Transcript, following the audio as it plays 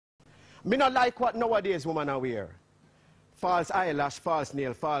Me not like what nowadays women are wear. False eyelash, false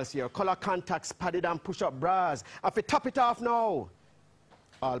nail, false ear, color contacts, padded and push-up bras. If you top it off now,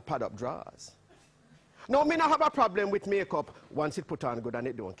 all pad-up drawers. Now, me not have a problem with makeup once it put on good and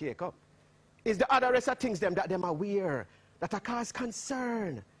it don't cake up. It's the other rest of things them that them are wear that are cause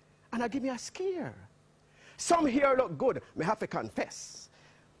concern and I give me a scare. Some here look good, me have to confess.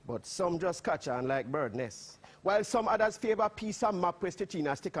 But some just catch on like bird nests. While some others favor piece of map with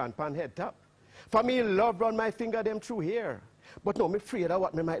Tichina stick on pan head top. For me, love run my finger them through here. But no, me afraid of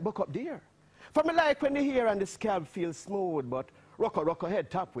what me might buck up there. For me like when the hair and the scalp feel smooth, but rocker head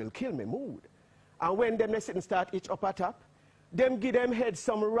top will kill me mood. And when them they sit and start itch up a top, them give them head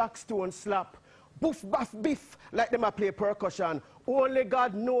some rock stone slap. Boof, buff, biff, like them a play percussion. Only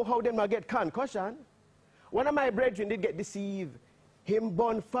God know how them a get concussion. One of my brethren did get deceived. Him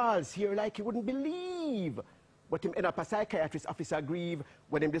born false here like he wouldn't believe. But him end up a psychiatrist officer grieve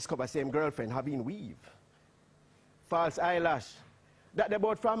when him discover same girlfriend having weave. False eyelash, that they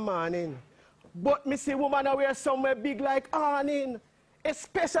bought from morning. But me see woman a wear somewhere big like awning.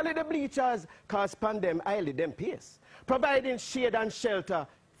 Especially the bleachers, cause pan them eyelid them pace. Providing shade and shelter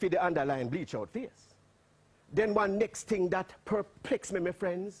for the underlying bleach out face. Then one next thing that perplex me, my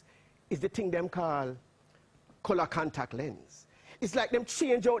friends, is the thing them call color contact lens. It's like them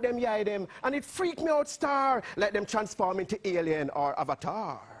change out them eye them, and it freak me out star, like them transform into alien or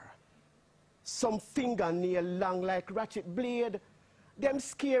avatar. Some fingernail long like ratchet blade, them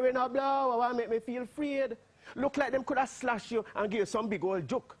scaring a blow, and make me feel afraid. Look like them could have slashed you and give you some big old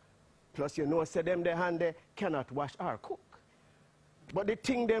joke. Plus you know, say them the hand they cannot wash or cook. But the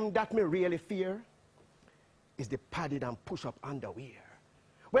thing them that me really fear is the padded and push-up underwear.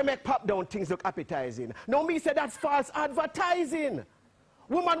 We make pop-down things look appetizing. Now me say that's false advertising.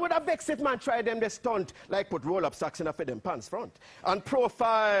 Woman would have vexed if man try them the stunt, like put roll-up socks in a for them pants front. And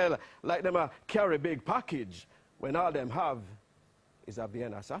profile like them a carry big package when all them have is a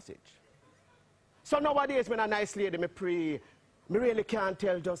Vienna sausage. So nowadays when a nice lady me pray, me really can't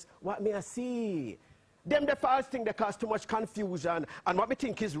tell just what me I see. Them the false thing that cause too much confusion, and what we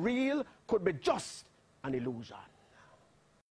think is real could be just an illusion.